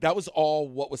much. Like that was all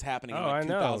what was happening in I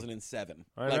know. 2007.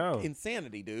 I like know.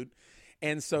 Insanity, dude.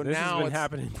 And so This now has been it's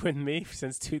happening with me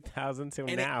since 2000 till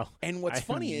now. And what's I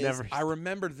funny is never- I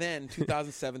remember then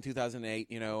 2007,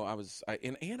 2008, and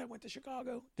I went to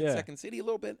Chicago, Second City a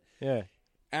little bit. Yeah.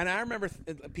 And I remember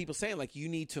people saying like you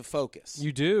need to focus.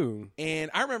 You do. And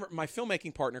I remember my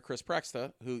filmmaking partner Chris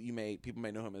Prexta, who people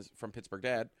may know him as from Pittsburgh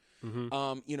Dad. Him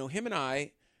and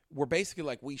I were basically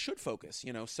like we should focus.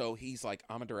 So he's like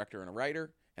I'm a director and a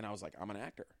writer, and I was like I'm an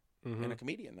actor and a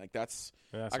comedian. Like that's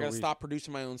I got to stop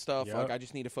producing my own stuff. Yep. Like I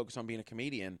just need to focus on being a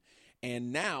comedian.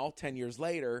 And now 10 years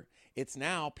later, it's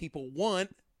now people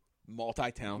want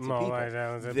multi-talented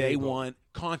people. They want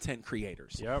content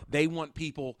creators. Yep. They want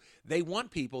people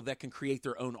that can create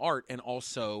their own art and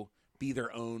also be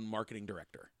their own marketing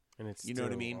director. And it's you know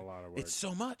what I mean? A lot of work. It's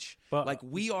so much. But like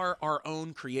we are our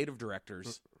own creative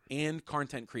directors and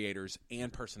content creators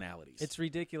and personalities. It's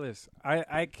ridiculous.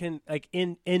 I can like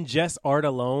in just art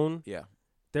alone. Yeah.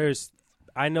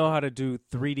 I know how to do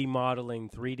 3D modeling,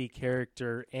 3D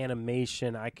character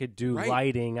animation. I could do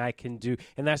lighting. I can do,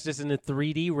 and that's just in the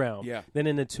 3D realm. Yeah. Then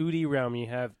in the 2D realm, you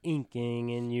have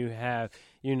inking, and you have,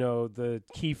 the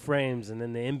keyframes, and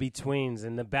then the in-betweens,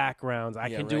 and the backgrounds. I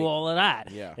can do all of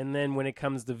that. Yeah. And then when it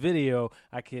comes to video,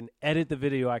 I can edit the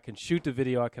video. I can shoot the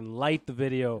video. I can light the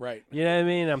video. Right. You know what I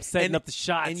mean? I'm setting up the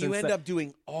shots. And you end up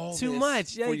doing all too this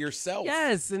much for yourself.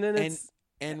 Yes. And then it's.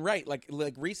 And right, like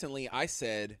recently I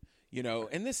said,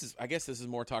 and I guess this is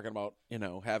more talking about,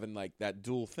 having like that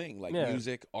dual thing, like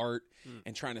music, art,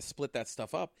 and trying to split that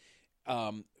stuff up.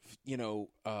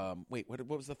 wait, what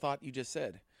was the thought you just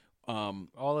said?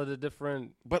 All of the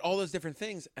different, but all those different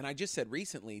things. And I just said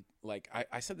recently, like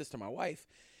I said this to my wife,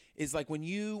 is like when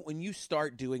you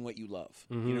start doing what you love,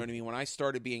 you know what I mean? When I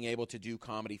started being able to do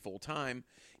comedy full time,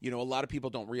 a lot of people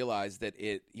don't realize that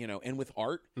it, and with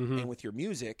art and with your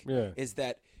music is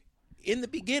that in the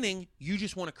beginning, you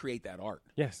just want to create that art.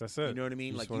 Yes, that's it. You know what I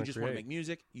mean? You just want to make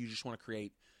music. You just want to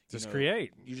create.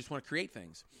 Create. You just want to create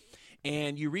things.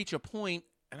 And you reach a point,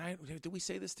 and did we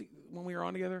say this when we were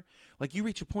on together? Like you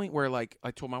reach a point where, like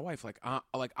I told my wife,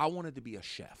 I wanted to be a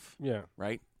chef. Yeah.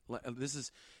 Right. This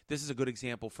is a good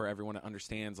example for everyone that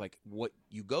understands like what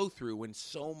you go through when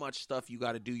so much stuff you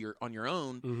got to do on your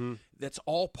own. That's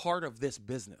all part of this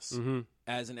business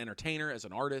as an entertainer, as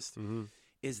an artist.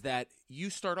 Is that you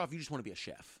start off, you just want to be a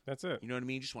chef. That's it. You know what I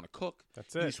mean? You just want to cook.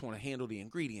 That's it. You just want to handle the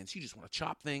ingredients. You just want to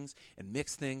chop things and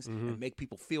mix things and make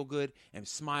people feel good and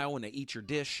smile when they eat your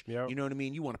dish. Yep. You know what I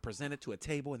mean? You want to present it to a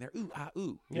table and they're ooh, ah,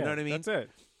 ooh. You know what I mean? That's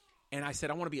it. And I said,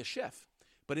 I want to be a chef.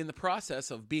 But in the process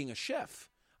of being a chef,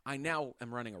 I now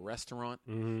am running a restaurant.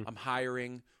 I'm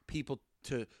hiring people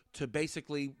to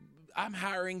basically, I'm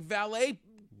hiring valets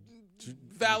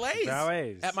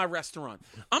at my restaurant.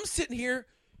 I'm sitting here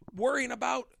worrying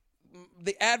about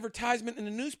the advertisement in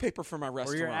the newspaper for my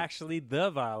restaurant. Or you're actually the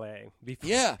valet.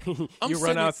 Yeah. You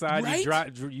run outside, right?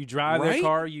 you drive Right? the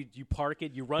car, you park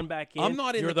it, you run back in. I'm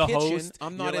not in you're the kitchen. host.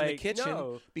 I'm not in You're the like, kitchen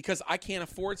no. because I can't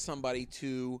afford somebody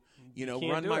to,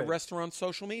 run do my it. restaurant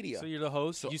social media. So you're the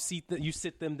host. So- you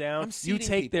sit them down. I'm You seating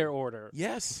take people. their order.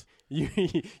 Yes.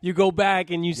 You go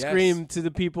back and you Yes. scream to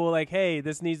the people like, "Hey,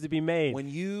 this needs to be made."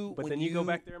 But then you go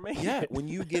back there and make yeah, it. when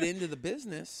you get into the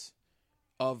business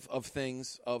of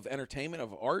things, of entertainment,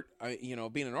 of art,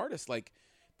 being an artist, like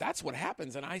that's what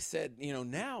happens. And I said,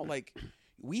 now like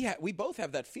we both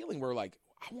have that feeling where like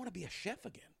I want to be a chef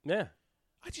again. Yeah.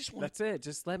 I just want. That's it.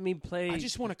 Just let me play. I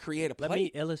just want to create a plate. Let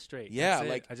me illustrate. Yeah, That's it.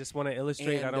 like I just want to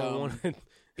illustrate. I and, don't want to.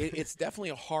 It's definitely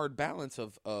a hard balance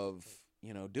of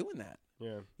doing that.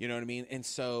 Yeah. You know what I mean? And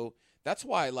so that's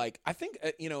why, like, I think,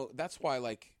 that's why,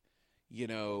 like,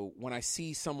 when I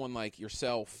see someone like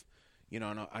yourself, and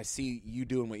I see you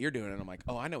doing what you're doing, and I'm like,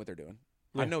 oh, I know what they're doing.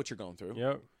 Yeah. I know what you're going through.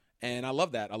 Yep. And I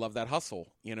love that. I love that hustle.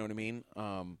 You know what I mean?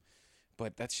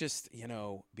 But that's just,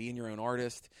 being your own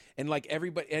artist. And, like,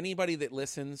 anybody that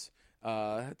listens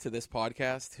to this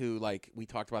podcast who, like, we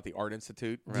talked about the Art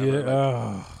Institute. Remember?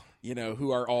 Yeah. Like, who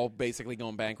are all basically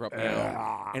going bankrupt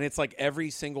now. And it's like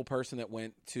every single person that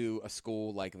went to a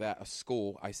school like that, a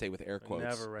school, I say with air quotes,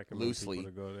 Never recommend loosely,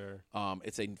 people to go there.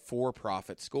 it's a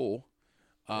for-profit school.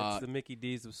 It's the Mickey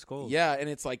D's of schools. Yeah, and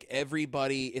it's like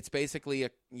everybody, it's basically,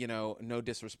 no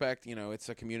disrespect, it's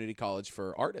a community college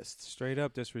for artists. Straight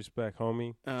up disrespect,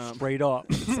 homie. Straight up.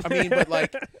 I mean,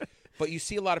 but you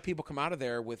see a lot of people come out of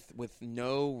there with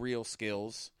no real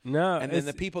skills. No. And then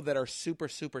the people that are super,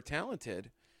 super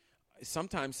talented,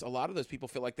 sometimes a lot of those people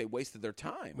feel like they wasted their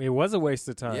time. It was a waste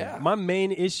of time. Yeah. My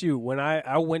main issue when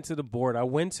I went to the board, I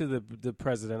went to the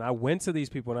president, I went to these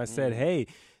people and I said, hey,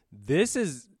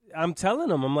 I'm telling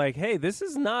them, I'm like, hey, this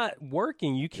is not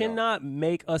working. You cannot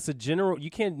make us you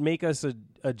can't make us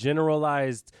a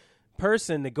generalized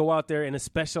person to go out there in a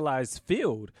specialized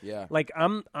field. Yeah. Like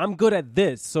I'm good at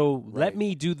this, so let Right.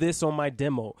 me do this on my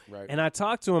demo. Right. And I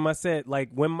talked to him. I said, like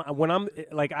when I'm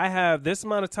like I have this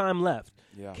amount of time left.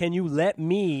 Yeah. Can you let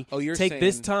me you're take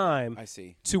this saying- time I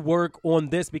see. to work on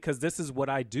this because this is what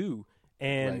I do.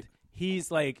 And Right.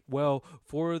 he's like, well,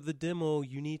 for the demo,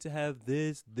 you need to have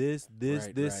this,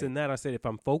 Right. and that. I said, if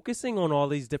I'm focusing on all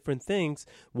these different things,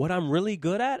 what I'm really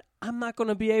good at, I'm not going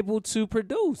to be able to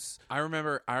produce. I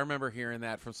remember hearing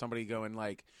that from somebody going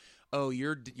like, "Oh,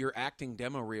 your acting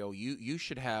demo reel. You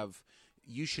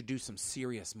should do some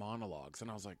serious monologues."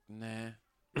 And I was like, "Nah."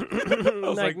 I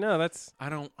was like, no,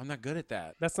 I'm not good at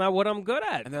that. that's not what I'm good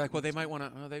at. And they're like, "Well, they might want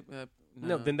to."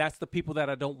 No, then that's the people that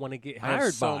I don't want to get I have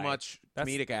hired so by. much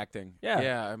That's- comedic acting.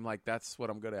 Yeah. I'm like, that's what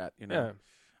I'm good at. Yeah.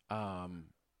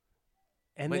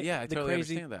 And But yeah, I totally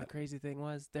crazy, understand that. The crazy thing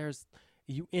was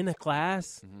you in a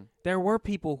class, Mhm. there were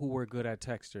people who were good at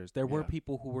textures. There were Yeah.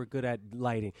 people who were good at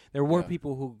lighting. There were Yeah.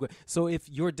 people who so if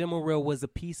your demo reel was a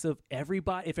piece of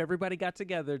everybody, if everybody got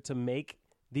together to make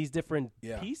these different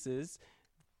Yeah. pieces,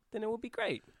 then it would be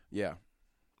great. Yeah.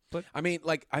 But- I mean,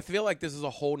 like, I feel like this is a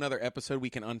whole nother episode we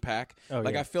can unpack. Oh,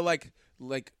 like, yeah. I feel like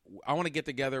I want to get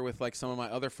together with, like, some of my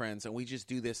other friends, and we just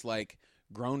do this, like,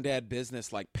 grown dad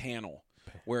business, like, panel.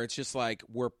 where it's just like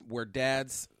we're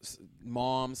dads,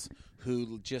 moms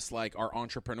who just like are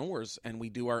entrepreneurs and we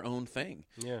do our own thing.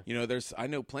 Yeah. You know, I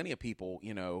know plenty of people,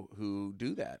 you know, who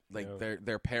do that. Like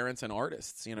they're parents and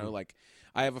artists, you know, like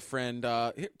I have a friend,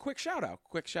 quick shout out.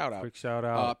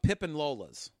 Pip and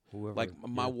Lola's. Whoever, like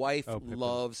my wife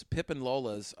loves Pip and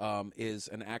Lola's is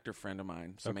an actor friend of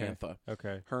mine, Samantha.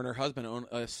 Okay. Her and her husband own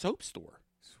a soap store.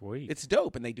 Sweet. It's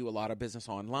dope, and they do a lot of business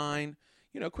online.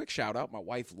 You know, quick shout out. My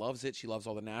wife loves it. She loves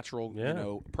all the natural, you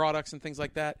know, products and things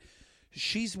like that.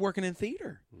 She's working in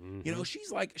theater. Mm-hmm. You know,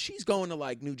 she's going to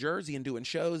like New Jersey and doing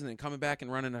shows and then coming back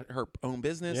and running her own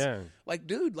business. Yeah. Like,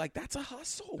 dude, like that's a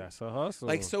hustle. That's a hustle.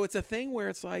 Like, so it's a thing where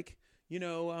it's like, we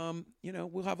gotta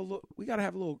have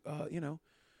a little,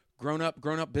 grown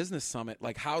up business summit.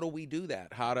 Like, how do we do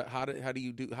that? How do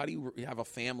you have a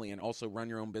family and also run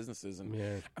your own businesses?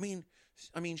 And I mean,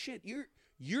 shit, you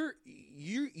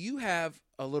have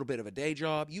a little bit of a day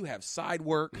job. You have side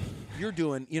work. You're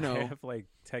doing, you know, I have, like,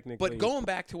 technically. But going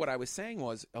back to what I was saying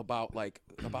was about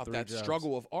that jobs.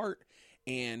 struggle of art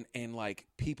and like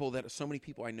so many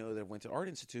people I know that went to Art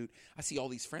Institute. I see all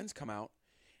these friends come out,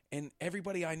 and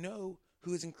everybody I know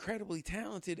who is incredibly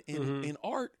talented in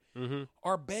art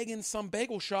are begging some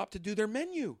bagel shop to do their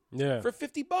menu for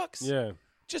 $50. Yeah.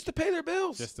 Just to pay their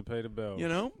bills. Just to pay the bills. You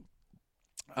know?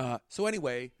 So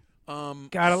anyway,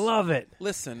 gotta love it.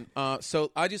 Listen,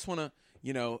 so I just want to,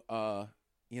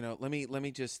 let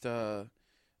me just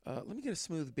let me get a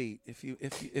smooth beat if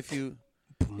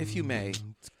you may.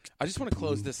 I just want to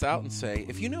close this out and say,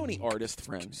 if you know any artist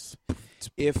friends,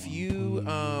 if you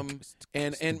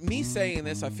and me saying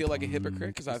this, I feel like a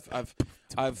hypocrite because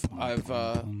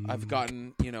I've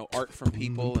gotten, you know, art from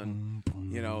people, and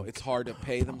you know it's hard to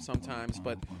pay them sometimes,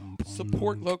 but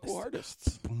support local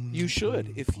artists. You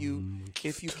should. If you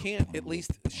can't, at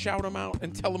least shout them out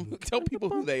and tell people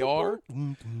who they are.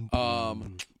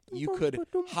 You could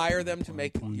hire them to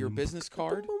make your business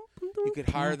card. You could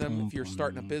hire them if you're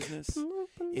starting a business.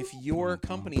 If your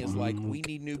company is like, we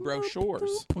need new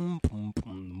brochures,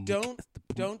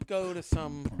 don't go to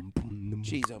some,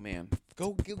 geez, oh man,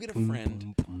 go get a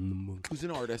friend who's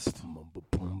an artist,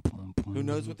 who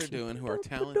knows what they're doing, who are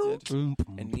talented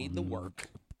and need the work,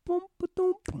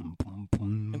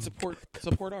 and support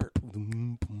art.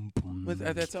 But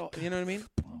that's all. You know what I mean?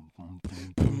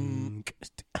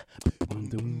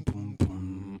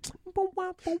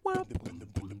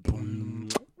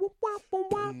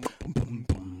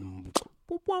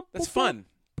 That's fun.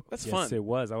 That's fun. Yes, it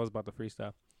was. I was about to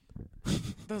freestyle.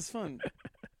 That was fun.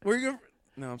 Were you?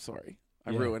 No, I'm sorry.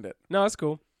 I ruined it. No, it's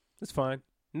cool. It's fine.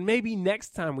 Maybe next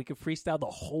time we could freestyle the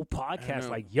whole podcast.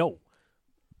 Like, yo,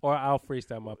 or I'll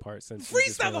freestyle my part. Since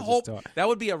freestyle the whole. That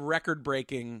would be a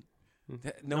record-breaking.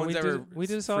 No one's ever we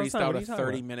did this all freestyled a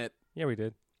 30-minute. Yeah, we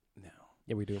did. No.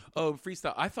 Yeah, we do. Oh,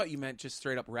 freestyle. I thought you meant just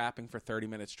straight up rapping for 30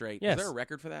 minutes straight. Yes. Is there a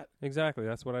record for that? Exactly.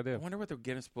 That's what I do. I wonder what the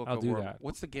Guinness Book I'll of do World... that.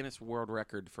 What's the Guinness World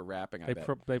Record for rapping,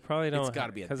 They probably don't. It's got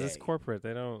to be a day. Because it's corporate.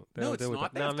 They don't No, it's do not.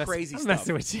 It. They No, have crazy I'm stuff.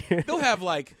 messing with you. They'll have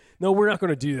like... No, we're not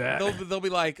going to do that. They'll be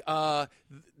like...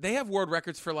 they have world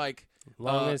records for like...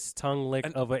 Longest tongue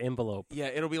lick of an envelope. Yeah,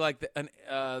 it'll be like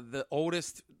the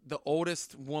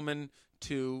oldest woman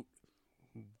to...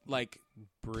 like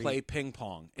play ping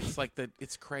pong. It's like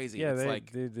it's crazy. Yeah,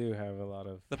 it's they do have a lot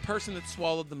of the person that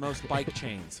swallowed the most bike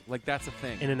chains. Like that's a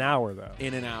thing. in an hour though.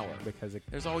 In an hour, because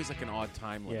there's always like an odd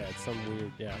time limit. Yeah, it's some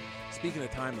weird. Yeah. Speaking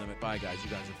of time limit, bye guys. You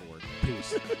guys are bored.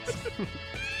 Peace.